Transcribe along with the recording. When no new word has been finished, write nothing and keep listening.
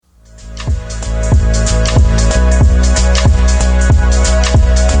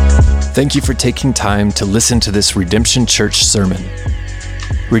Thank you for taking time to listen to this Redemption Church sermon.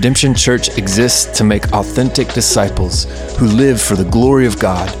 Redemption Church exists to make authentic disciples who live for the glory of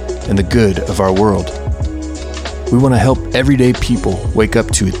God and the good of our world. We want to help everyday people wake up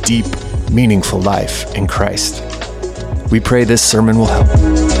to a deep, meaningful life in Christ. We pray this sermon will help.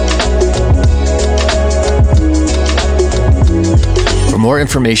 For more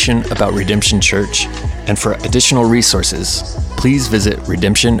information about Redemption Church and for additional resources, please visit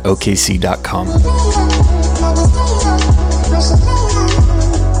redemptionokc.com.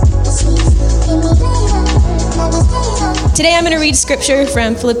 Today I'm going to read scripture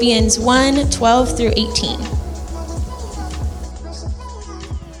from Philippians 1:12 through 18.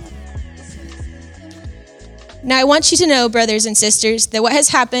 Now I want you to know, brothers and sisters, that what has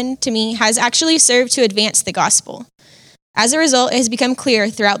happened to me has actually served to advance the gospel. As a result, it has become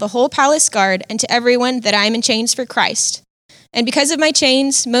clear throughout the whole palace guard and to everyone that I am in chains for Christ. And because of my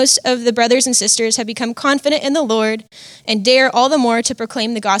chains, most of the brothers and sisters have become confident in the Lord and dare all the more to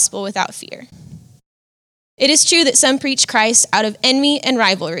proclaim the gospel without fear. It is true that some preach Christ out of envy and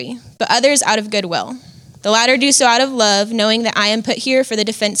rivalry, but others out of goodwill. The latter do so out of love, knowing that I am put here for the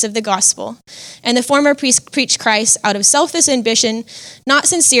defense of the gospel. And the former preach Christ out of selfish ambition, not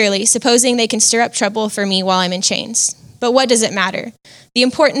sincerely, supposing they can stir up trouble for me while I'm in chains. But what does it matter? The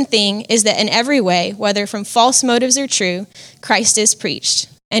important thing is that in every way, whether from false motives or true, Christ is preached.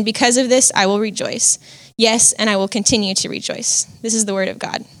 And because of this, I will rejoice. Yes, and I will continue to rejoice. This is the word of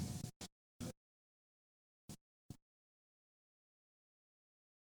God.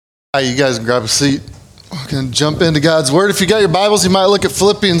 Hi, you guys can grab a seat. We're going to jump into God's word. If you got your Bibles, you might look at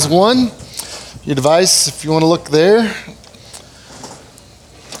Philippians 1, your device, if you want to look there.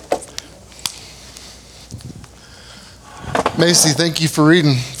 Macy, thank you for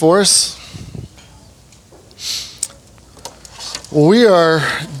reading for us. Well, we are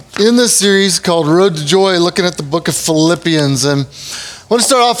in this series called Road to Joy, looking at the book of Philippians. And I want to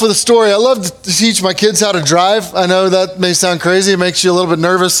start off with a story. I love to teach my kids how to drive. I know that may sound crazy. It makes you a little bit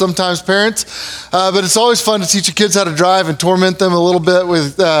nervous sometimes, parents. But it's always fun to teach your kids how to drive and torment them a little bit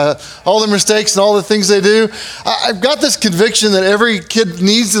with all the mistakes and all the things they do. I've got this conviction that every kid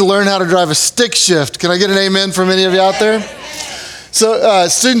needs to learn how to drive a stick shift. Can I get an amen from any of you out there? So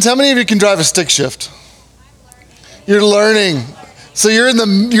students, how many of you can drive a stick shift? You're learning. So you're in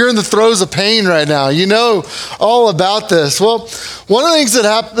the throes of pain right now. You know all about this. Well, one of the things that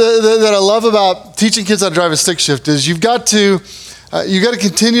I love about teaching kids how to drive a stick shift is you've got to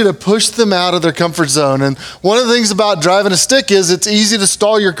continue to push them out of their comfort zone. And one of the things about driving a stick is it's easy to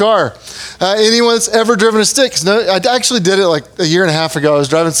stall your car. Anyone that's ever driven a stick? No, I actually did it like a year and a half ago. I was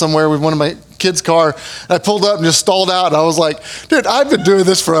driving somewhere with one of my kids' car, and I pulled up and just stalled out. And I was like, dude, I've been doing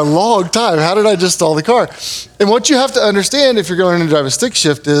this for a long time. How did I just stall the car? And what you have to understand if you're going to drive a stick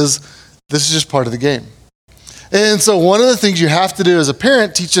shift is this is just part of the game. And so one of the things you have to do as a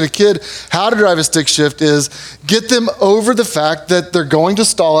parent, teaching a kid how to drive a stick shift, is get them over the fact that they're going to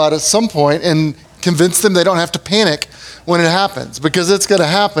stall out at some point and convince them they don't have to panic when it happens, because it's going to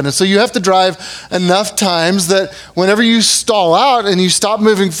happen. And so you have to drive enough times that whenever you stall out and you stop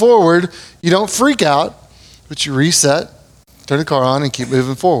moving forward, you don't freak out, but you reset, turn the car on, and keep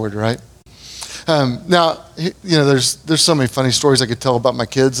moving forward, right? Now, you know, there's so many funny stories I could tell about my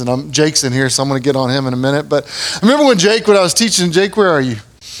kids, and Jake's in here, so I'm going to get on him in a minute. But I remember when I was teaching Jake, where are you?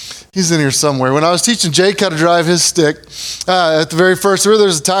 He's in here somewhere. When I was teaching Jake how to drive his stick, at the very first, there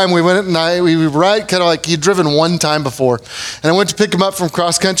was a time we went and we were right, kind of like he'd driven one time before. And I went to pick him up from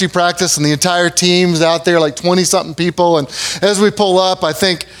cross-country practice, and the entire team's out there, like 20-something people. And as we pull up, I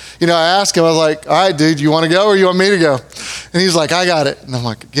think, I asked him, I was like, all right, dude, you want to go or you want me to go? And he's like, I got it. And I'm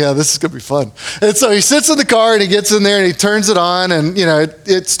like, yeah, this is going to be fun. And so he sits in the car and he gets in there and he turns it on, and,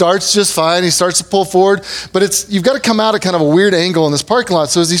 it starts just fine. He starts to pull forward, but you've got to come out at kind of a weird angle in this parking lot.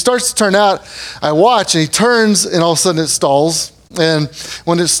 So as he starts to turn out, I watch, and he turns, and all of a sudden it stalls. And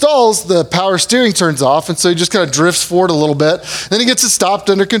when it stalls, the power steering turns off, and so he just kind of drifts forward a little bit. Then he gets it stopped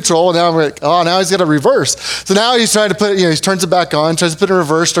under control, and now I'm like, now he's got to reverse. So now he's trying to put it, he turns it back on, tries to put it in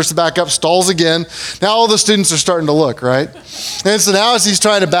reverse, starts to back up, stalls again. Now all the students are starting to look, right? And so now as he's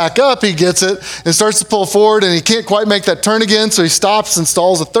trying to back up, he gets it and starts to pull forward, and he can't quite make that turn again, so he stops and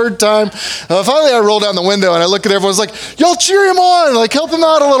stalls a third time. Finally, I roll down the window, and I look at everyone, like, y'all cheer him on, like help him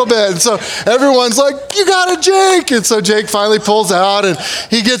out a little bit. And so everyone's like, you got it, Jake. And so Jake finally pulls out, and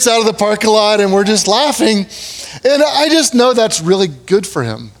he gets out of the parking lot, and we're just laughing. And I just know that's really good for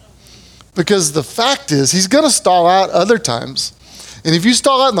him, because the fact is he's going to stall out other times. And if you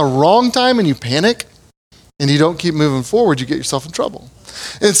stall out in the wrong time and you panic and you don't keep moving forward, you get yourself in trouble.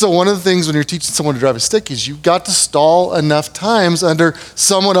 And so one of the things when you're teaching someone to drive a stick is you've got to stall enough times under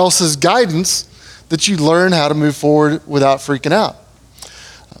someone else's guidance that you learn how to move forward without freaking out.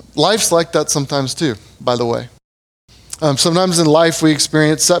 Life's like that sometimes too, by the way. Sometimes in life we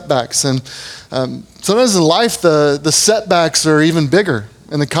experience setbacks, and sometimes in life the setbacks are even bigger,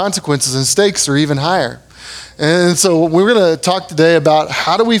 and the consequences and stakes are even higher. And so we're going to talk today about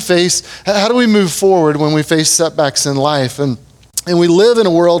how do we move forward when we face setbacks in life, and we live in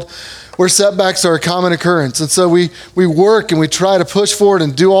a world where setbacks are a common occurrence. And so we work and we try to push forward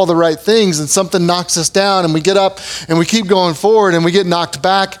and do all the right things, and something knocks us down, and we get up and we keep going forward, and we get knocked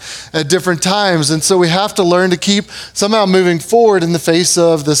back at different times. And so we have to learn to keep somehow moving forward in the face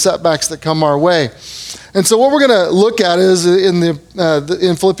of the setbacks that come our way. And so what we're going to look at is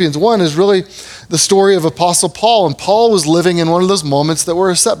in Philippians 1 is really the story of Apostle Paul. And Paul was living in one of those moments that were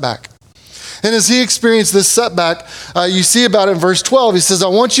a setback. And as he experienced this setback, you see about it in verse 12. He says, I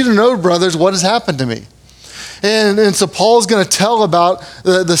want you to know, brothers, what has happened to me. And so Paul's going to tell about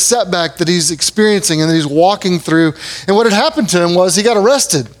the setback that he's experiencing and that he's walking through. And what had happened to him was he got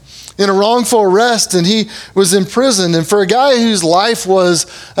arrested in a wrongful arrest, and he was in prison. And for a guy whose life was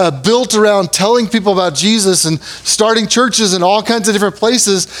built around telling people about Jesus and starting churches in all kinds of different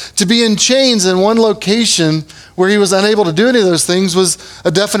places, to be in chains in one location where he was unable to do any of those things was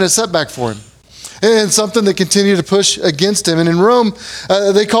a definite setback for him. And something that continued to push against him. And in Rome,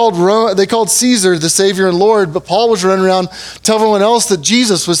 they called Caesar the Savior and Lord, but Paul was running around telling everyone else that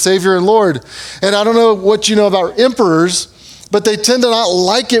Jesus was Savior and Lord. And I don't know what you know about emperors, but they tend to not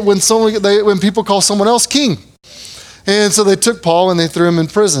like it when people call someone else king. And so they took Paul and they threw him in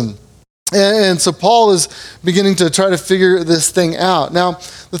prison. And so Paul is beginning to try to figure this thing out. Now,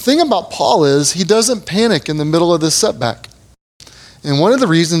 the thing about Paul is he doesn't panic in the middle of this setback. And one of the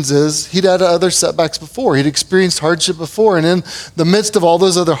reasons is he'd had other setbacks before. He'd experienced hardship before. And in the midst of all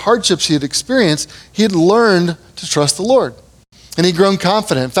those other hardships he had experienced, he had learned to trust the Lord. And he'd grown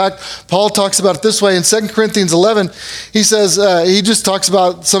confident. In fact, Paul talks about it this way in 2 Corinthians 11. He says, he just talks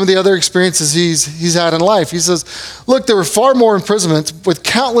about some of the other experiences he's had in life. He says, look, there were far more imprisonments with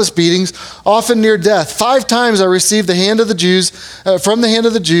countless beatings, often near death. 5 times I received from the hand of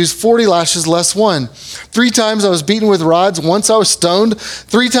the Jews, 40 lashes less one. 3 times I was beaten with rods. Once I was stoned.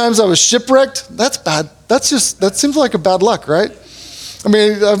 3 times I was shipwrecked. That's bad. That seems like a bad luck, right? I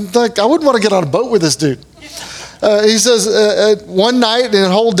mean, I wouldn't want to get on a boat with this dude. He says, one night and a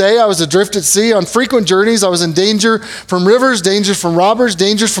whole day I was adrift at sea. On frequent journeys I was in danger from rivers, dangers from robbers,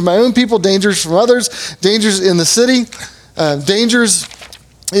 dangers from my own people, dangers from others, dangers in the city, dangers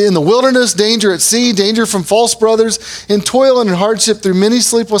in the wilderness, danger at sea, danger from false brothers, in toil and in hardship through many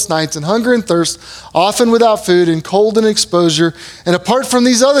sleepless nights, and hunger and thirst, often without food, and cold and exposure. And apart from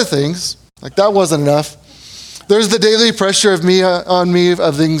these other things, like that wasn't enough, there's the daily pressure on me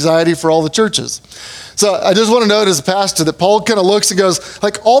of the anxiety for all the churches. So I just want to note as a pastor that Paul kind of looks and goes,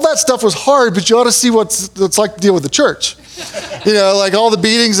 like, all that stuff was hard, but you ought to see what it's like to deal with the church. Like all the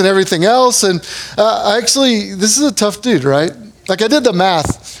beatings and everything else. And this is a tough dude, right? Like I did the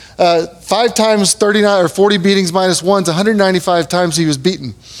math. 5 times 39 or 40 beatings minus 1 is 195 times he was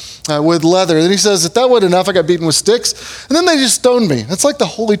beaten with leather. And then he says, if that wasn't enough, I got beaten with sticks. And then they just stoned me. That's like the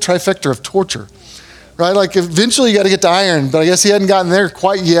holy trifecta of torture, right? Like eventually you got to get to iron, but I guess he hadn't gotten there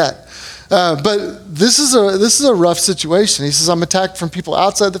quite yet. But this is a rough situation. He says, I'm attacked from people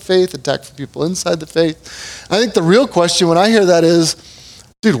outside the faith, attacked from people inside the faith. I think the real question when I hear that is,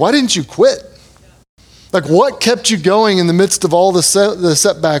 dude, why didn't you quit? Like what kept you going in the midst of all the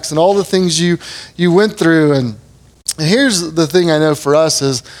setbacks and all the things you went through? And here's the thing I know for us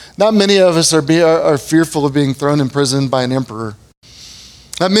is not many of us are fearful of being thrown in prison by an emperor.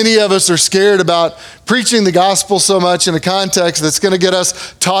 Not many of us are scared about preaching the gospel so much in a context that's going to get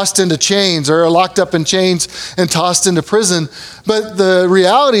us tossed into chains or locked up in chains and tossed into prison. But the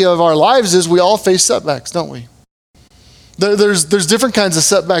reality of our lives is we all face setbacks, don't we? There's different kinds of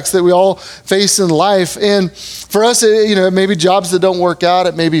setbacks that we all face in life. And for us, it may be jobs that don't work out.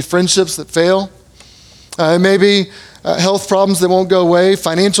 It may be friendships that fail. It may be health problems that won't go away,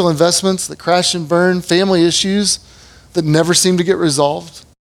 financial investments that crash and burn, family issues that never seem to get resolved.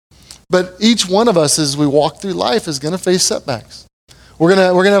 But each one of us as we walk through life is going to face setbacks. We're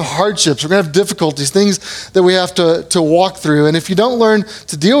going to have hardships. We're going to have difficulties, things that we have to walk through. And if you don't learn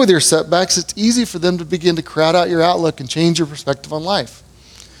to deal with your setbacks, it's easy for them to begin to crowd out your outlook and change your perspective on life.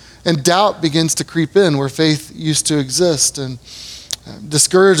 And doubt begins to creep in where faith used to exist. And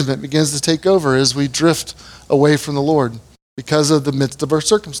discouragement begins to take over as we drift away from the Lord because of the midst of our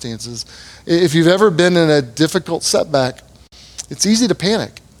circumstances. If you've ever been in a difficult setback, it's easy to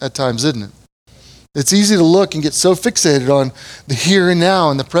panic at times, isn't it? It's easy to look and get so fixated on the here and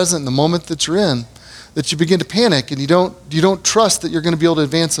now and the present and the moment that you're in that you begin to panic and you don't trust that you're going to be able to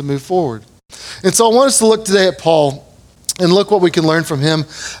advance and move forward. And so I want us to look today at Paul and look what we can learn from him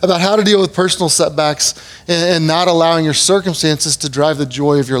about how to deal with personal setbacks and not allowing your circumstances to drive the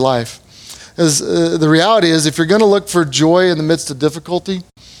joy of your life. As the reality is, if you're going to look for joy in the midst of difficulty,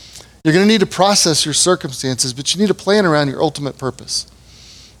 you're going to need to process your circumstances, but you need to plan around your ultimate purpose.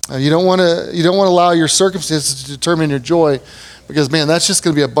 You don't want to allow your circumstances to determine your joy, because man, that's just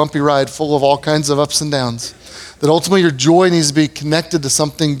going to be a bumpy ride full of all kinds of ups and downs. That ultimately your joy needs to be connected to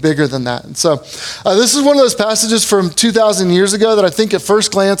something bigger than that. And so this is one of those passages from 2,000 years ago that I think at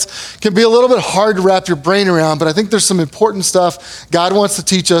first glance can be a little bit hard to wrap your brain around, but I think there's some important stuff God wants to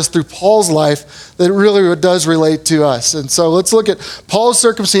teach us through Paul's life that really does relate to us. And so let's look at Paul's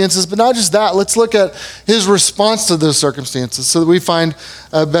circumstances, but not just that, let's look at his response to those circumstances so that we find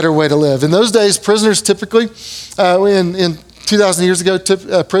a better way to live. In those days, prisoners typically, in 2,000 years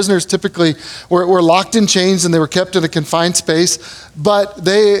ago, prisoners typically were locked in chains and they were kept in a confined space, but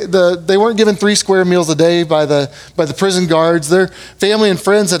they weren't given 3 square meals a day by the prison guards. Their family and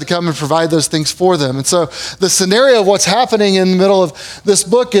friends had to come and provide those things for them. And so the scenario of what's happening in the middle of this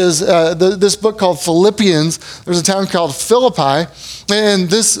book is this book called Philippians. There's a town called Philippi, and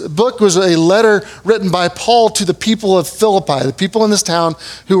this book was a letter written by Paul to the people of Philippi, the people in this town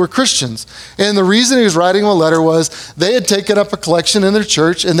who were Christians. And the reason he was writing a letter was they had taken up a collection in their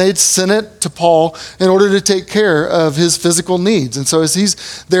church and they'd sent it to Paul in order to take care of his physical needs. And so as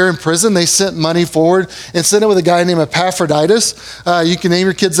he's there in prison, they sent money forward and sent it with a guy named Epaphroditus. You can name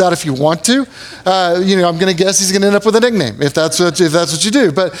your kids that if you want to. I'm going to guess he's going to end up with a nickname if that's what you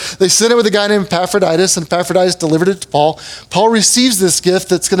do. But they sent it with a guy named Epaphroditus, and Epaphroditus delivered it to Paul. Paul receives this gift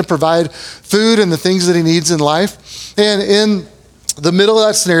that's going to provide food and the things that he needs in life. And in the middle of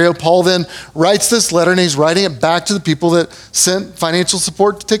that scenario, Paul then writes this letter, and he's writing it back to the people that sent financial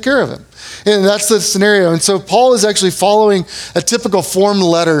support to take care of him. And that's the scenario. And so Paul is actually following a typical formed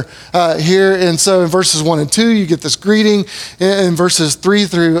letter here. And so in verses 1 and 2, you get this greeting. In verses 3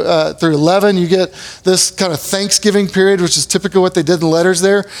 through 11, you get this kind of Thanksgiving period, which is typically what they did in the letters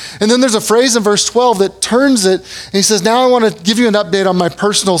there. And then there's a phrase in verse 12 that turns it, and he says, now I want to give you an update on my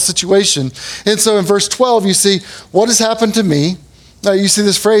personal situation. And so in verse 12, you see, what has happened to me? You see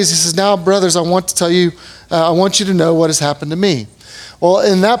this phrase, he says, now, brothers, I want you to know what has happened to me. Well,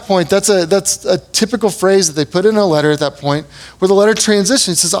 in that point, that's a typical phrase that they put in a letter at that point, where the letter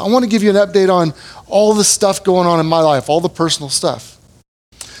transitions. It says, I want to give you an update on all the stuff going on in my life, all the personal stuff.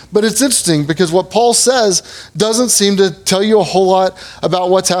 But it's interesting because what Paul says doesn't seem to tell you a whole lot about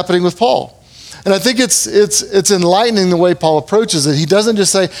what's happening with Paul. And I think it's enlightening the way Paul approaches it. He doesn't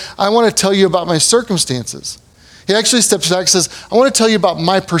just say, I want to tell you about my circumstances. He actually steps back and says, I want to tell you about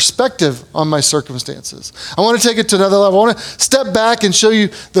my perspective on my circumstances. I want to take it to another level. I want to step back and show you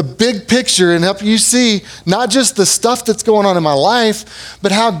the big picture and help you see not just the stuff that's going on in my life,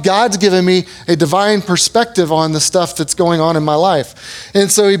 but how God's given me a divine perspective on the stuff that's going on in my life. And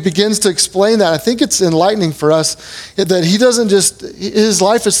so he begins to explain that. I think it's enlightening for us that his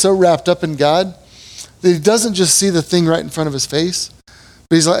life is so wrapped up in God that he doesn't just see the thing right in front of his face,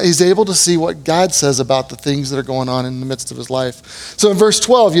 but he's able to see what God says about the things that are going on in the midst of his life. So in verse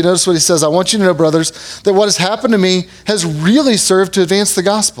 12, you notice what he says, I want you to know, brothers, that what has happened to me has really served to advance the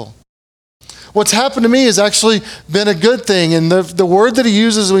gospel. What's happened to me has actually been a good thing. And the word that he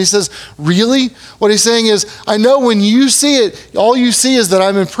uses when he says, really, what he's saying is, I know when you see it, all you see is that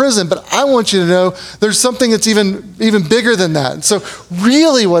I'm in prison, but I want you to know there's something that's even bigger than that. And so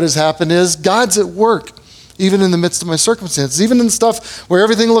really what has happened is God's at work. Even in the midst of my circumstances, even in stuff where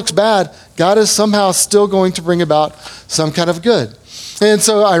everything looks bad, God is somehow still going to bring about some kind of good. And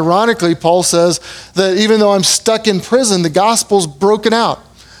so ironically, Paul says that even though I'm stuck in prison, the gospel's broken out.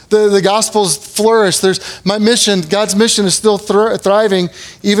 The gospel's flourished. My mission, God's mission is still thriving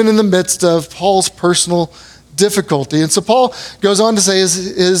even in the midst of Paul's personal difficulty. And so Paul goes on to say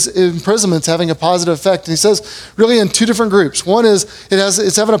his imprisonment's having a positive effect. And he says really in 2 different groups. One is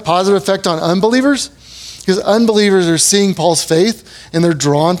it's having a positive effect on unbelievers, because unbelievers are seeing Paul's faith and they're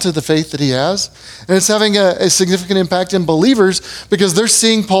drawn to the faith that he has. And it's having a significant impact in believers because they're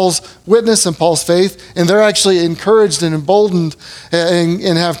seeing Paul's witness and Paul's faith, and they're actually encouraged and emboldened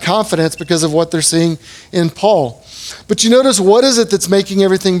and have confidence because of what they're seeing in Paul. But you notice, what is it that's making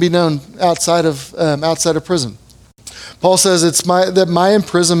everything be known outside of prison? Paul says that my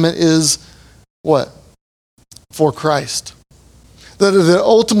imprisonment is what? For Christ. That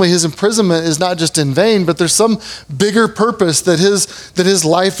ultimately his imprisonment is not just in vain, but there's some bigger purpose that his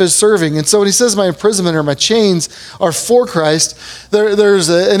life is serving. And so when he says my imprisonment or my chains are for Christ, there's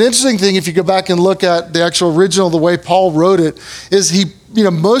an interesting thing if you go back and look at the actual original, the way Paul wrote it, is he,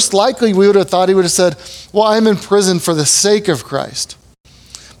 most likely we would have thought he would have said, well, I'm in prison for the sake of Christ.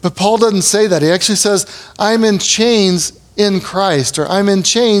 But Paul doesn't say that. He actually says, I'm in chains in Christ, or I'm in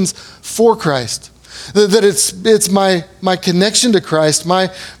chains for Christ. That it's my connection to Christ,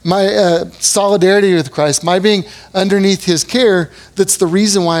 my solidarity with Christ, my being underneath his care, that's the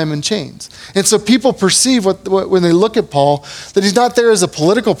reason why I'm in chains. And so people perceive when they look at Paul, that he's not there as a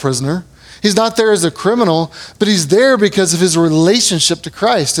political prisoner. He's not there as a criminal, but he's there because of his relationship to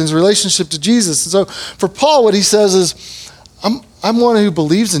Christ and his relationship to Jesus. And so for Paul, what he says is, I'm one who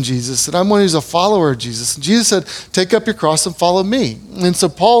believes in Jesus, and I'm one who's a follower of Jesus. And Jesus said, take up your cross and follow me. And so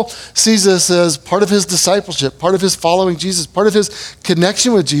Paul sees this as part of his discipleship, part of his following Jesus, part of his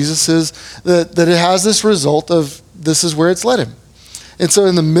connection with Jesus is that it has this result of this is where it's led him. And so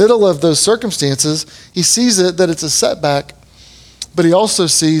in the middle of those circumstances, he sees it that it's a setback, but he also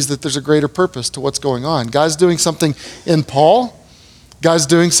sees that there's a greater purpose to what's going on. God's doing something in Paul. God's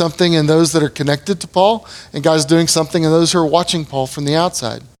doing something in those that are connected to Paul, and God's doing something in those who are watching Paul from the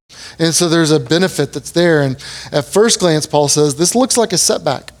outside. And so there's a benefit that's there. And at first glance, Paul says, this looks like a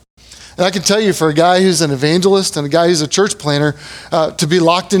setback. And I can tell you, for a guy who's an evangelist and a guy who's a church planner, to be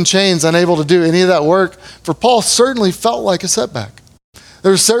locked in chains, unable to do any of that work, for Paul certainly felt like a setback.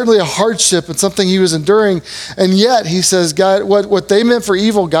 There was certainly a hardship and something he was enduring. And yet, he says, God, what they meant for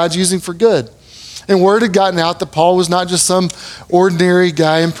evil, God's using for good. And word had gotten out that Paul was not just some ordinary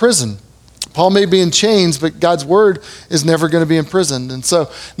guy in prison. Paul may be in chains, but God's word is never going to be imprisoned. And so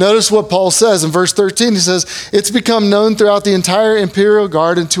notice what Paul says in verse 13. He says, it's become known throughout the entire imperial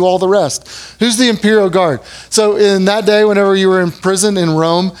guard and to all the rest. Who's the imperial guard? So in that day, whenever you were in prison in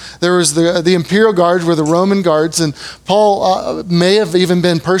Rome, there was the imperial guard were the Roman guards, and Paul may have even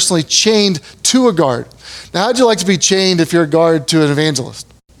been personally chained to a guard. Now, how'd you like to be chained if you're a guard to an evangelist?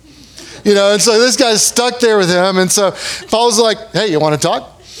 And so this guy's stuck there with him. And so Paul's like, hey, you want to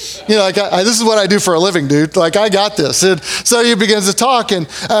talk? This is what I do for a living, dude. Like, I got this. And so he begins to talk. And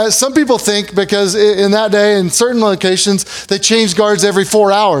some people think because in that day, in certain locations, they changed guards every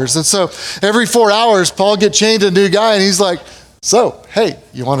 4 hours. And so every 4 hours, Paul get chained to a new guy. And he's like, so, hey,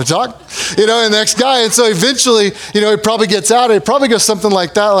 you want to talk? And the next guy. And so eventually, he probably gets out. It probably goes something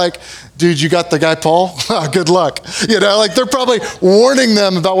like that, like, dude, you got the guy Paul? Good luck. They're probably warning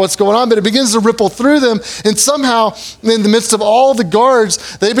them about what's going on, but it begins to ripple through them. And somehow, in the midst of all the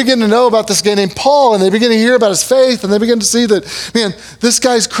guards, they begin to know about this guy named Paul, and they begin to hear about his faith, and they begin to see that, man, this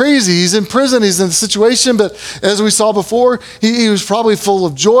guy's crazy. He's in prison. He's in a situation, but as we saw before, he was probably full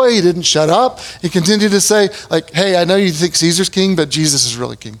of joy. He didn't shut up. He continued to say, like, hey, I know you think Caesar's king, but Jesus is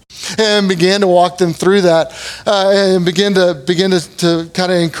really king. And began to walk them through that and begin to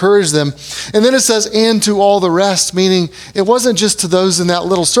kind of encourage them. And then it says, and to all the rest, meaning it wasn't just to those in that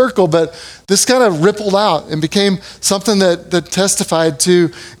little circle, but this kind of rippled out and became something that testified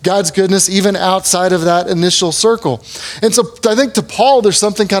to God's goodness even outside of that initial circle. And so I think to Paul, there's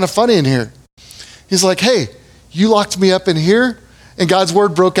something kind of funny in here. He's like, hey, you locked me up in here, and God's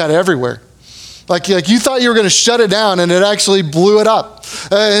word broke out everywhere. Like you thought you were going to shut it down, and it actually blew it up.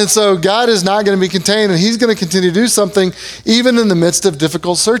 And so God is not going to be contained, and he's going to continue to do something even in the midst of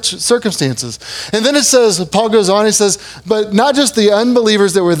difficult circumstances. And then it says, Paul goes on, he says, but not just the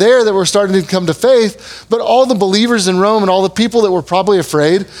unbelievers that were there that were starting to come to faith, but all the believers in Rome and all the people that were probably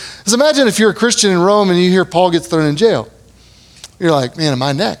afraid. Because imagine if you're a Christian in Rome and you hear Paul gets thrown in jail. You're like, man, am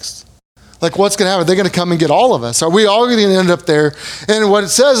I next? Like, what's going to happen? They're going to come and get all of us. Are we all going to end up there? And what it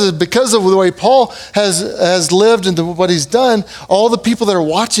says is because of the way Paul has lived and what he's done, all the people that are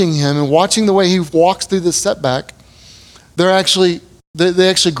watching him and watching the way he walks through this setback, they actually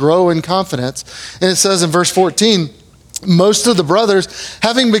grow in confidence. And it says in verse 14, most of the brothers,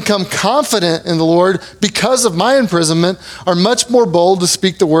 having become confident in the Lord because of my imprisonment, are much more bold to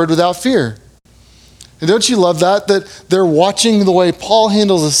speak the word without fear. And don't you love that they're watching the way Paul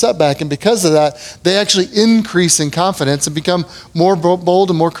handles a setback, and because of that, they actually increase in confidence and become more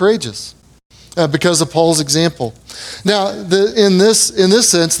bold and more courageous because of Paul's example. Now, in this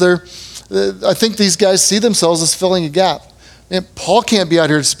sense, I think these guys see themselves as filling a gap. And Paul can't be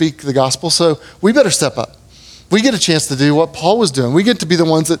out here to speak the gospel, so we better step up. We get a chance to do what Paul was doing. We get to be the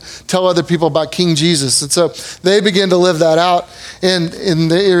ones that tell other people about King Jesus. And so they begin to live that out and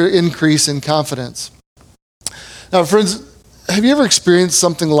they increase in confidence. Now, friends, have you ever experienced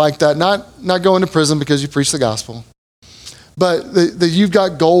something like that? Not going to prison because you preach the gospel, but that you've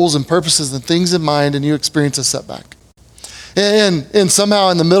got goals and purposes and things in mind and you experience a setback. And somehow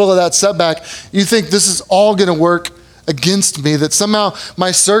in the middle of that setback, you think this is all going to work against me, that somehow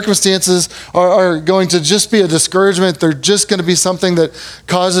my circumstances are going to just be a discouragement. They're just going to be something that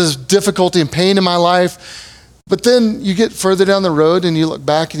causes difficulty and pain in my life. But then you get further down the road and you look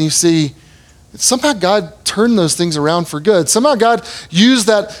back and you see somehow God turned those things around for good. Somehow God used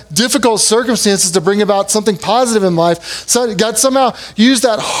that difficult circumstances to bring about something positive in life. So God somehow used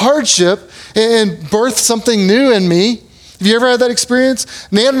that hardship and birthed something new in me. Have you ever had that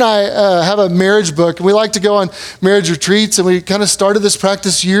experience? Nan and I have a marriage book, and we like to go on marriage retreats, and we kind of started this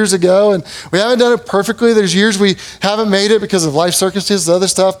practice years ago, and we haven't done it perfectly. There's years we haven't made it because of life circumstances, other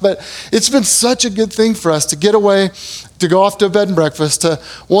stuff, but it's been such a good thing for us to get away, to go off to a bed and breakfast, to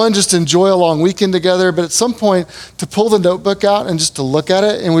one, just enjoy a long weekend together, but at some point to pull the notebook out and just to look at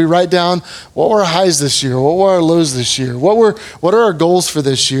it, and we write down what were our highs this year, what were our lows this year, what are our goals for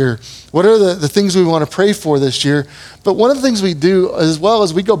this year, what are the things we want to pray for this year. But one of the things we do as well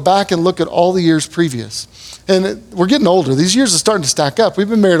is we go back and look at all the years previous. And we're getting older. These years are starting to stack up. We've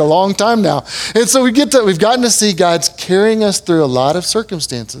been married a long time now. And so we've gotten to see God's carrying us through a lot of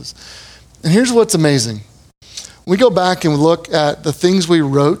circumstances. And here's what's amazing. We go back and look at the things we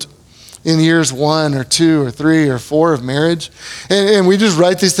wrote in years 1 or 2 or 3 or 4 of marriage. And we just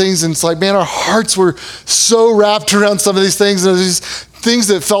write these things, and it's like, man, our hearts were so wrapped around some of these things. And these things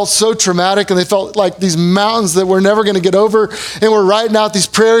that felt so traumatic, and they felt like these mountains that we're never going to get over. And we're writing out these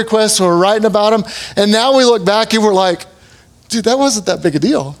prayer requests, and we're writing about them. And now we look back and we're like, dude, that wasn't that big a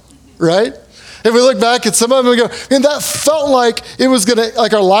deal, right? If we look back at some of them, we go, man, that felt like it was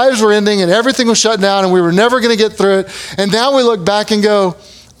like our lives were ending and everything was shut down and we were never going to get through it. And now we look back and go,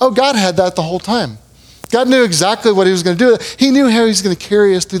 oh, God had that the whole time. God knew exactly what he was going to do. He knew how he was going to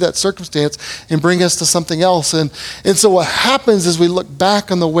carry us through that circumstance and bring us to something else. And so what happens is we look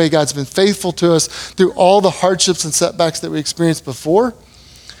back on the way God's been faithful to us through all the hardships and setbacks that we experienced before,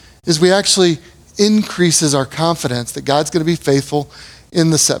 is we actually increases our confidence that God's going to be faithful in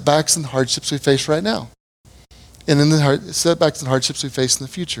the setbacks and hardships we face right now, and in the setbacks and hardships we face in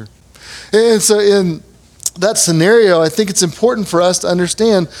the future. And so in that scenario, I think it's important for us to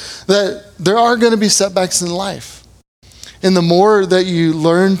understand that there are going to be setbacks in life. And the more that you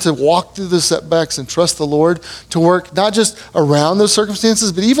learn to walk through the setbacks and trust the Lord to work not just around those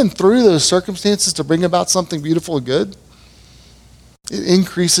circumstances, but even through those circumstances to bring about something beautiful and good, it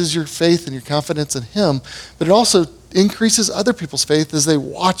increases your faith and your confidence in him, but it also increases other people's faith as they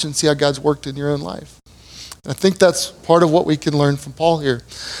watch and see how God's worked in your own life. I think that's part of what we can learn from Paul here.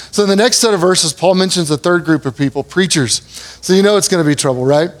 So in the next set of verses, Paul mentions a third group of people, preachers. So you know it's going to be trouble,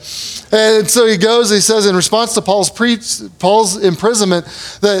 right? And so he says in response to Paul's imprisonment,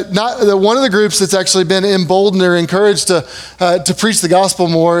 that one of the groups that's actually been emboldened or encouraged to preach the gospel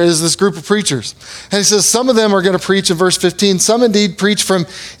more is this group of preachers. And he says some of them are going to preach in verse 15. Some indeed preach from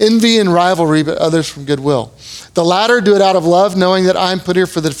envy and rivalry, but others from goodwill. The latter do it out of love, knowing that I'm put here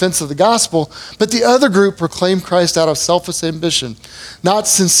for the defense of the gospel. But the other group proclaim Christ out of selfish ambition, not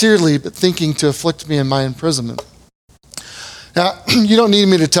sincerely, but thinking to afflict me in my imprisonment. Now, you don't need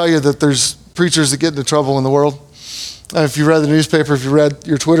me to tell you that there's preachers that get into trouble in the world. If you read the newspaper, if you read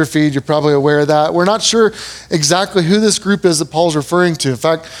your Twitter feed, you're probably aware of that. We're not sure exactly who this group is that Paul's referring to. In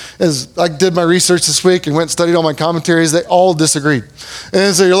fact, as I did my research this week and went and studied all my commentaries, they all disagreed.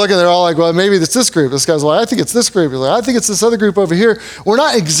 And so you're looking, they're all like, well, maybe it's this group. This guy's like, I think it's this group. You're like, I think it's this other group over here. We're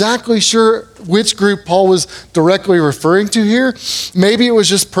not exactly sure which group Paul was directly referring to here. Maybe it was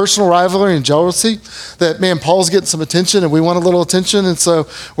just personal rivalry and jealousy that, man, Paul's getting some attention and we want a little attention. And so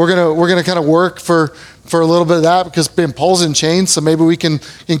we're gonna kind of work for a little bit of that because, man, Paul's in chains, so maybe we can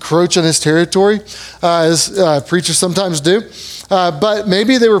encroach on his territory, as preachers sometimes do. But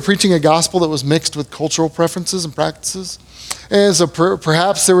maybe they were preaching a gospel that was mixed with cultural preferences and practices. And so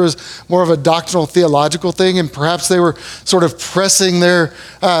perhaps there was more of a doctrinal theological thing, and perhaps they were sort of pressing their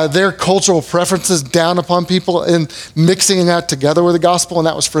cultural preferences down upon people and mixing that together with the gospel, and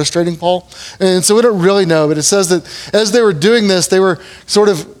that was frustrating Paul. And so we don't really know, but it says that as they were doing this, they were sort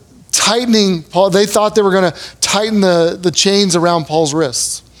of tightening Paul. They thought they were going to tighten the chains around Paul's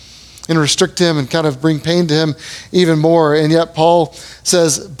wrists and restrict him and kind of bring pain to him even more. And yet Paul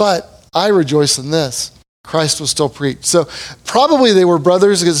says, but I rejoice in this. Christ was still preached. So probably they were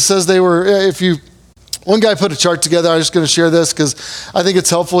brothers, because it says they were, if you One guy put a chart together. I'm just going to share this because I think it's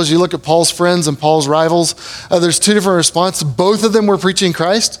helpful as you look at Paul's friends and Paul's rivals. There's two different responses. Both of them were preaching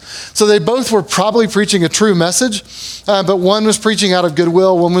Christ. So they both were probably preaching a true message, but one was preaching out of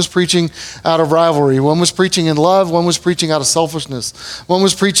goodwill. One was preaching out of rivalry. One was preaching in love. One was preaching out of selfishness. One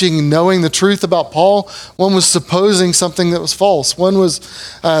was preaching knowing the truth about Paul. One was supposing something that was false. One was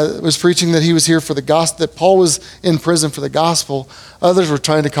preaching that he was here for the gospel, that Paul was in prison for the gospel. Others were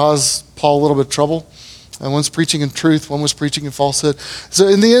trying to cause Paul a little bit of trouble. And one's preaching in truth, one was preaching in falsehood. So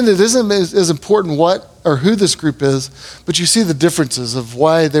in the end, it isn't as important what or who this group is, but you see the differences of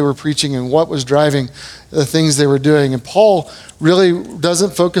why they were preaching and what was driving the things they were doing. And Paul really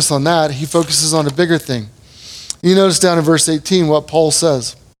doesn't focus on that. He focuses on a bigger thing. You notice down in verse 18 what Paul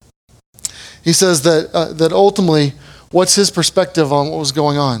says. He says that ultimately, what's his perspective on what was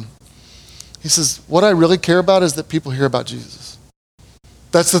going on? He says, what I really care about is that people hear about Jesus.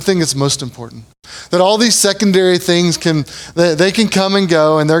 That's the thing that's most important. That all these secondary things can come and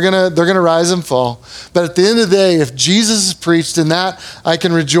go, and they're gonna rise and fall. But at the end of the day, if Jesus is preached, in that I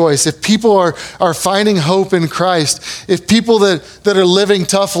can rejoice. If people are finding hope in Christ, if people that are living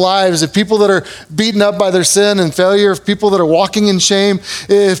tough lives, if people that are beaten up by their sin and failure, if people that are walking in shame,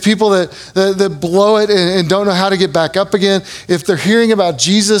 if people that blow it and don't know how to get back up again, if they're hearing about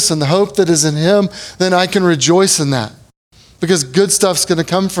Jesus and the hope that is in Him, then I can rejoice in that. Because good stuff's going to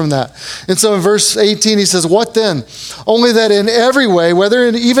come from that. And so in verse 18, he says, what then? Only that in every way,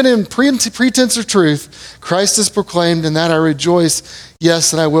 even in pretense or truth, Christ is proclaimed, and that I rejoice.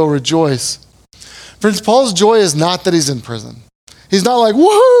 Yes, and I will rejoice. Friends, Paul's joy is not that he's in prison. He's not like,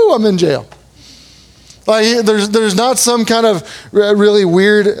 woohoo, I'm in jail. Like there's not some kind of really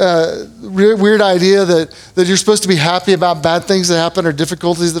weird idea that you're supposed to be happy about bad things that happen or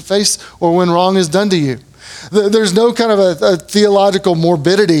difficulties that face or when wrong is done to you. There's no kind of a theological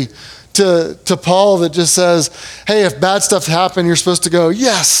morbidity to Paul that just says, hey, if bad stuff happens, you're supposed to go,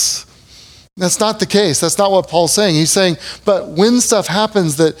 yes. That's not the case. That's not what Paul's saying. He's saying, but when stuff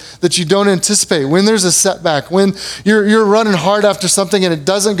happens that you don't anticipate, when there's a setback, when you're running hard after something and it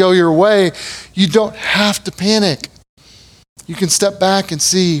doesn't go your way, you don't have to panic. You can step back and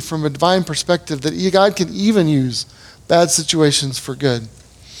see from a divine perspective that God can even use bad situations for good.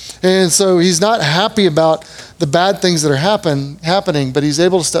 And so he's not happy about the bad things that are happening, but he's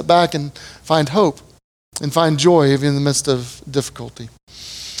able to step back and find hope and find joy even in the midst of difficulty.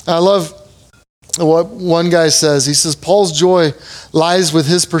 I love what one guy says. He says, Paul's joy lies with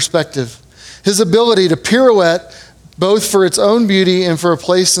his perspective, his ability to pirouette both for its own beauty and for a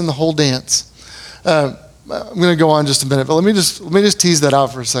place in the whole dance. I'm going to go on just a minute, but let me just tease that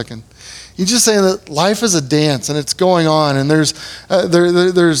out for a second. He's just saying that life is a dance and it's going on, and there's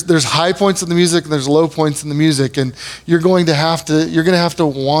high points in the music and there's low points in the music, and you're going to have to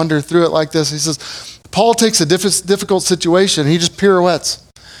wander through it like this. He says Paul takes a difficult situation and he just pirouettes.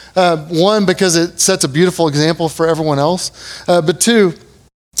 One, because it sets a beautiful example for everyone else, but two,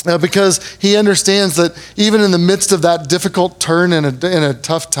 because he understands that even in the midst of that difficult turn in a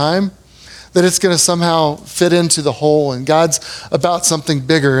tough time, that it's going to somehow fit into the whole, and God's about something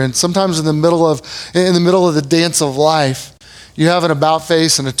bigger. And sometimes in the middle of the dance of life, you have an about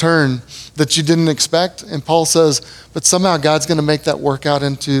face and a turn that you didn't expect. And Paul says, but somehow God's going to make that work out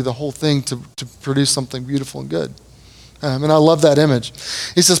into the whole thing to produce something beautiful and good. And I love that image.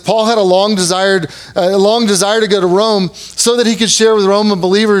 He says, Paul had a long desire to go to Rome so that he could share with Roman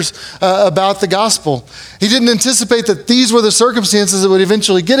believers about the gospel. He didn't anticipate that these were the circumstances that would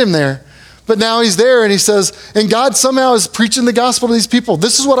eventually get him there. But now he's there and he says, and God somehow is preaching the gospel to these people.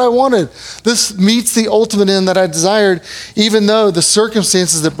 This is what I wanted. This meets the ultimate end that I desired, even though the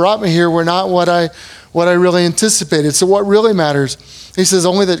circumstances that brought me here were not what I really anticipated. So what really matters, he says,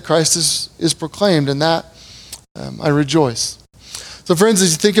 only that Christ is proclaimed, and that I rejoice. So friends,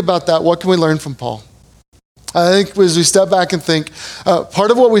 as you think about that, what can we learn from Paul? I think as we step back and think,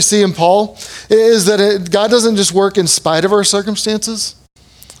 part of what we see in Paul is that God doesn't just work in spite of our circumstances,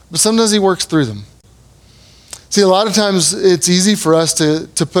 but sometimes he works through them. See, a lot of times it's easy for us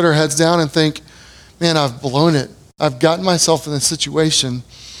to put our heads down and think, man, I've blown it. I've gotten myself in this situation.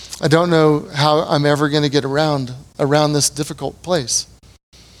 I don't know how I'm ever going to get around this difficult place.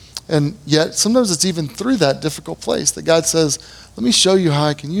 And yet, sometimes it's even through that difficult place that God says, let me show you how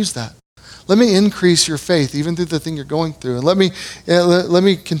I can use that. Let me increase your faith, even through the thing you're going through. And let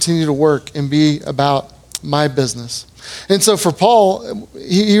me continue to work and be about my business. And so for Paul,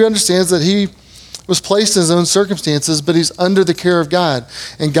 he understands that he was placed in his own circumstances, but he's under the care of God.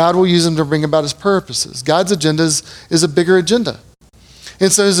 And God will use him to bring about his purposes. God's agenda is a bigger agenda.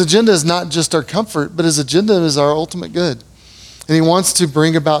 And so his agenda is not just our comfort, but his agenda is our ultimate good. And he wants to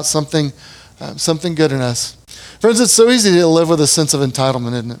bring about something something good in us. Friends, it's so easy to live with a sense of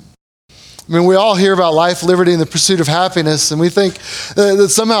entitlement, isn't it? I mean, we all hear about life, liberty, and the pursuit of happiness, and we think that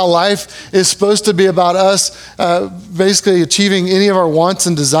somehow life is supposed to be about us basically achieving any of our wants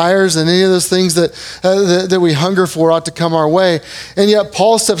and desires, and any of those things that we hunger for ought to come our way. And yet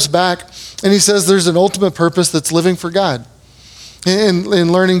Paul steps back and he says there's an ultimate purpose that's living for God, and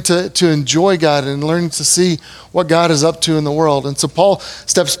learning to enjoy God and learning to see what God is up to in the world. And so Paul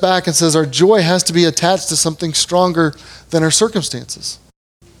steps back and says our joy has to be attached to something stronger than our circumstances.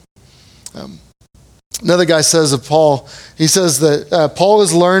 Another guy says of Paul, he says that Paul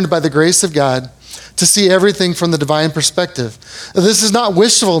has learned by the grace of God to see everything from the divine perspective. This is not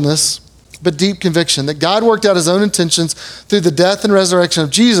wishfulness, but deep conviction that God worked out his own intentions through the death and resurrection of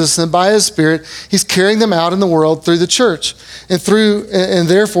Jesus, and by his Spirit, he's carrying them out in the world through the church, and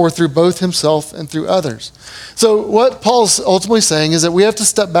therefore through both himself and through others. So what Paul's ultimately saying is that we have to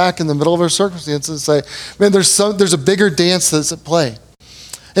step back in the middle of our circumstances and say, man, there's a bigger dance that's at play.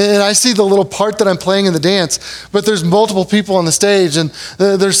 And I see the little part that I'm playing in the dance, but there's multiple people on the stage, and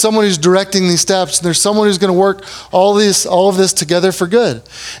there's someone who's directing these steps, and there's someone who's going to work all of this together for good.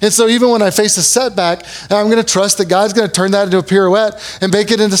 And so even when I face a setback, I'm going to trust that God's going to turn that into a pirouette and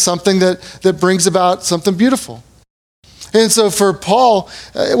make it into something that brings about something beautiful. And so for Paul,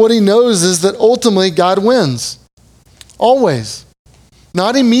 what he knows is that ultimately God wins. Always.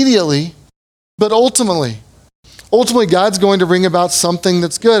 Not immediately, but ultimately. Ultimately, God's going to bring about something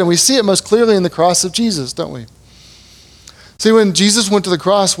that's good. And we see it most clearly in the cross of Jesus, don't we? See, when Jesus went to the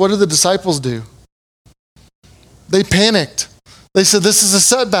cross, what did the disciples do? They panicked. They said, this is a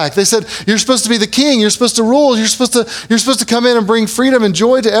setback. They said, you're supposed to be the king. You're supposed to rule. You're supposed to come in and bring freedom and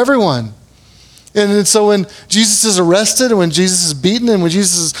joy to everyone. And so when Jesus is arrested, and when Jesus is beaten, and when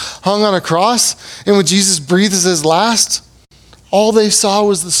Jesus is hung on a cross, and when Jesus breathes his last, all they saw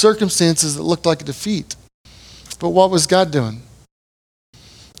was the circumstances that looked like a defeat. But what was God doing?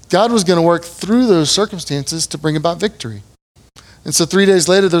 God was going to work through those circumstances to bring about victory. And so 3 days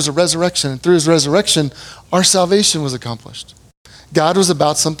later, there's a resurrection. And through his resurrection, our salvation was accomplished. God was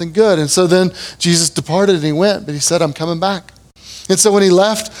about something good. And so then Jesus departed and he went, but he said, I'm coming back. And so when he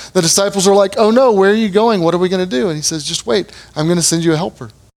left, the disciples were like, oh no, where are you going? What are we going to do? And he says, just wait, I'm going to send you a helper.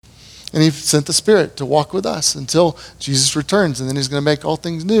 And he sent the Spirit to walk with us until Jesus returns. And then he's going to make all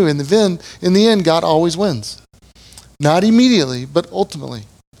things new. And then, in the end, God always wins. Not immediately, but ultimately.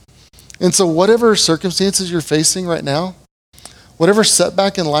 And so whatever circumstances you're facing right now, whatever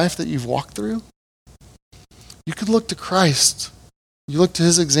setback in life that you've walked through, you could look to Christ. You look to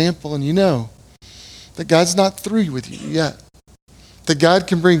his example and you know that God's not through with you yet. That God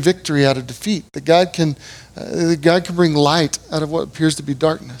can bring victory out of defeat. That God can bring light out of what appears to be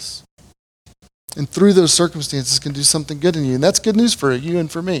darkness. And through those circumstances can do something good in you. And that's good news for you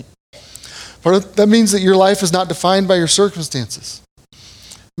and for me. That means that your life is not defined by your circumstances. It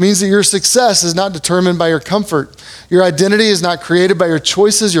means that your success is not determined by your comfort. Your identity is not created by your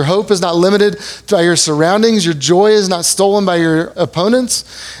choices. Your hope is not limited by your surroundings. Your joy is not stolen by your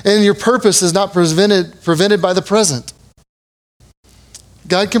opponents. And your purpose is not prevented by the present.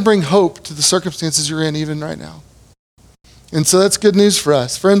 God can bring hope to the circumstances you're in even right now. And so that's good news for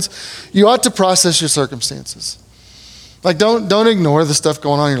us. Friends, you ought to process your circumstances. Like don't ignore the stuff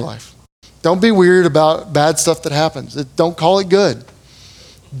going on in your life. Don't be weird about bad stuff that happens. Don't call it good.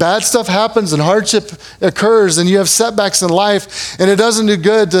 Bad stuff happens and hardship occurs and you have setbacks in life, and it doesn't do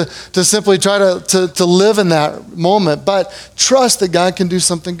good to simply try to live in that moment, but trust that God can do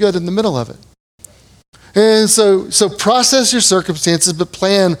something good in the middle of it. And so process your circumstances, but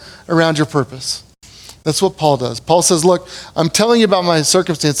plan around your purpose. That's what Paul does. Paul says, look, I'm telling you about my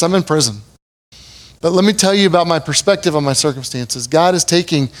circumstance. I'm in prison. But let me tell you about my perspective on my circumstances. God is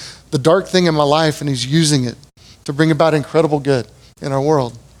taking the dark thing in my life and he's using it to bring about incredible good in our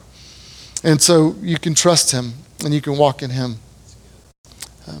world. And so you can trust him and you can walk in him.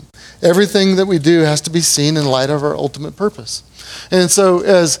 Everything that we do has to be seen in light of our ultimate purpose. And so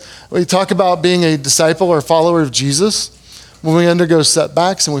as we talk about being a disciple or follower of Jesus, when we undergo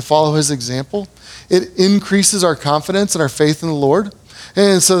setbacks and we follow his example, it increases our confidence and our faith in the Lord.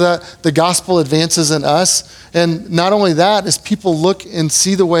 And so that the gospel advances in us. And not only that, as people look and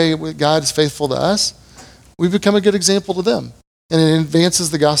see the way God is faithful to us, we become a good example to them. And it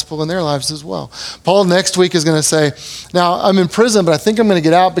advances the gospel in their lives as well. Paul next week is going to say, now I'm in prison, but I think I'm going to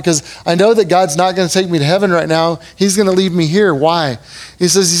get out because I know that God's not going to take me to heaven right now. He's going to leave me here. Why? He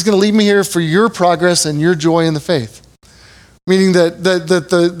says he's going to leave me here for your progress and your joy in the faith. Meaning that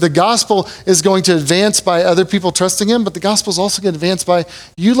the gospel is going to advance by other people trusting him, but the gospel is also going to advance by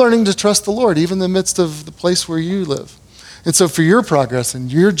you learning to trust the Lord, even in the midst of the place where you live. And so for your progress and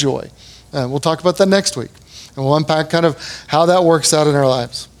your joy, We'll talk about that next week. And we'll unpack kind of how that works out in our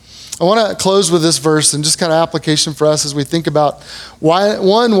lives. I want to close with this verse and just kind of application for us as we think about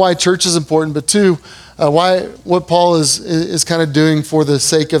why church is important, but two, what Paul is kind of doing for the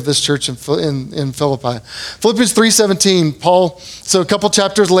sake of this church in Philippi. Philippians 3:17, Paul, so a couple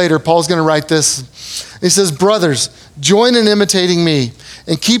chapters later, Paul's going to write this. He says, brothers, join in imitating me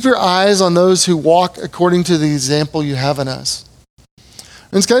and keep your eyes on those who walk according to the example you have in us.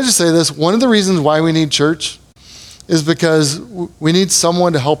 And can I just say this? One of the reasons why we need church is because we need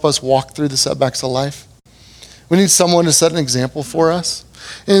someone to help us walk through the setbacks of life. We need someone to set an example for us.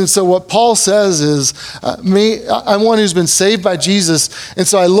 And so what Paul says is, I'm one who's been saved by Jesus. And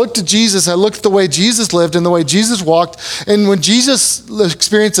so I looked at Jesus, I looked at the way Jesus lived and the way Jesus walked. And when Jesus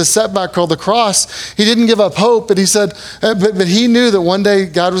experienced a setback called the cross, he didn't give up hope, but he said, but he knew that one day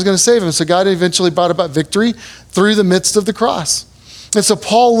God was going to save him. So God eventually brought about victory through the midst of the cross. And so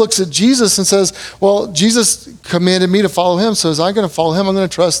Paul looks at Jesus and says, well, Jesus commanded me to follow him. So as I'm going to follow him, I'm going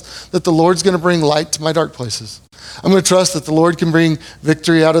to trust that the Lord's going to bring light to my dark places. I'm going to trust that the Lord can bring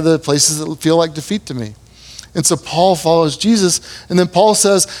victory out of the places that feel like defeat to me. And so Paul follows Jesus. And then Paul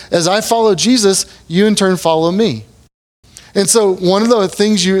says, as I follow Jesus, you in turn follow me. And so one of the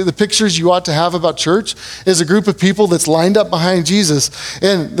things the pictures you ought to have about church is a group of people that's lined up behind Jesus.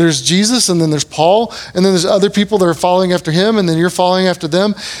 And there's Jesus, and then there's Paul, and then there's other people that are following after him, and then you're following after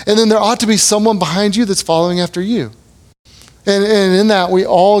them. And then there ought to be someone behind you that's following after you. And in that, we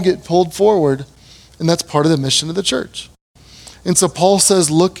all get pulled forward, and that's part of the mission of the church. And so Paul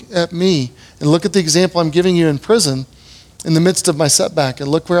says, look at me, and look at the example I'm giving you in prison in the midst of my setback, and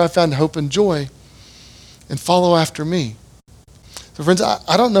look where I found hope and joy, and follow after me. So friends,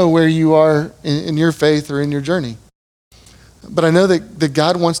 I don't know where you are in your faith or in your journey, but I know that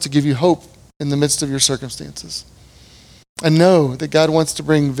God wants to give you hope in the midst of your circumstances. I know that God wants to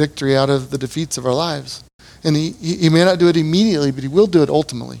bring victory out of the defeats of our lives. And he may not do it immediately, but he will do it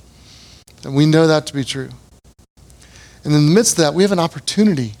ultimately. And we know that to be true. And in the midst of that, we have an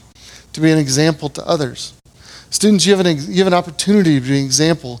opportunity to be an example to others. Students, you have an opportunity to be an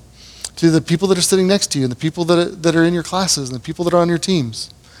example to the people that are sitting next to you and the people that are in your classes and the people that are on your teams.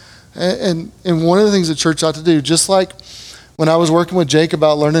 And one of the things that church ought to do, just like when I was working with Jake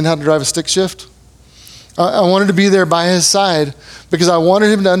about learning how to drive a stick shift, I wanted to be there by his side because I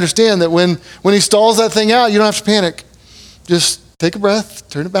wanted him to understand that when he stalls that thing out, you don't have to panic. Just take a breath,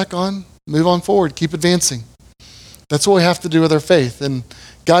 turn it back on, move on forward, keep advancing. That's what we have to do with our faith. And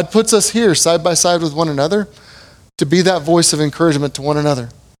God puts us here side by side with one another to be that voice of encouragement to one another.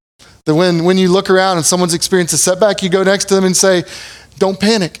 That when you look around and someone's experienced a setback, you go next to them and say, don't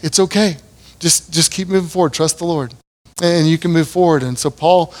panic, it's okay. Just keep moving forward, trust the Lord. And you can move forward. And so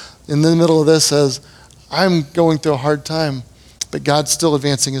Paul, in the middle of this, says, I'm going through a hard time, but God's still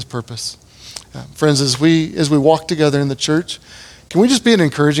advancing his purpose. Friends, as we walk together in the church, can we just be an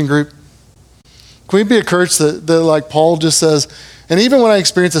encouraging group? Can we be encouraged that like Paul just says, and even when I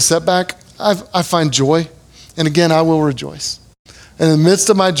experience a setback, I find joy. And again, I will rejoice. In the midst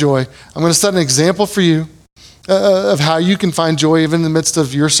of my joy, I'm going to set an example for you of how you can find joy even in the midst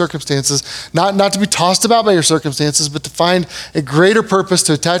of your circumstances. Not to be tossed about by your circumstances, but to find a greater purpose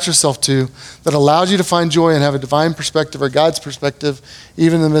to attach yourself to that allows you to find joy and have a divine perspective or God's perspective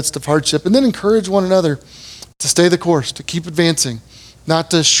even in the midst of hardship. And then encourage one another to stay the course, to keep advancing, not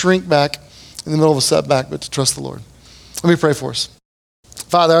to shrink back in the middle of a setback, but to trust the Lord. Let me pray for us.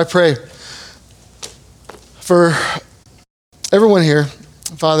 Father, I pray for everyone here,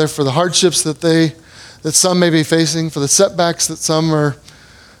 Father, for the hardships that some may be facing, for the setbacks that some are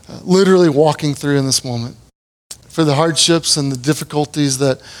literally walking through in this moment, for the hardships and the difficulties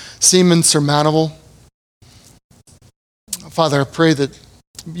that seem insurmountable. Father, I pray that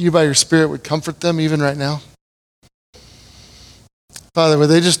you by your Spirit would comfort them even right now. Father, would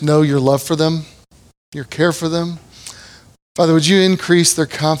they just know your love for them, your care for them? Father, would you increase their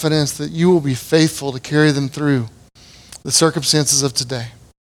confidence that you will be faithful to carry them through the circumstances of today,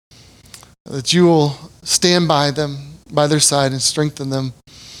 that you will stand by them, by their side, and strengthen them,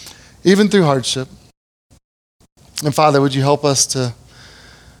 even through hardship. And Father, would you help us to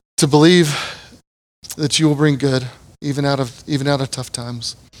believe that you will bring good, even out of tough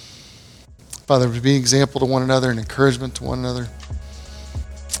times. Father, to be an example to one another and encouragement to one another.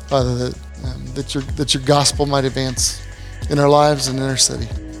 Father, that your gospel might advance in our lives and in our city,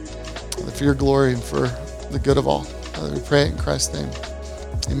 for your glory and for the good of all. Father, we pray it in Christ's name.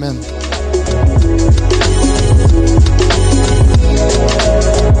 Amen.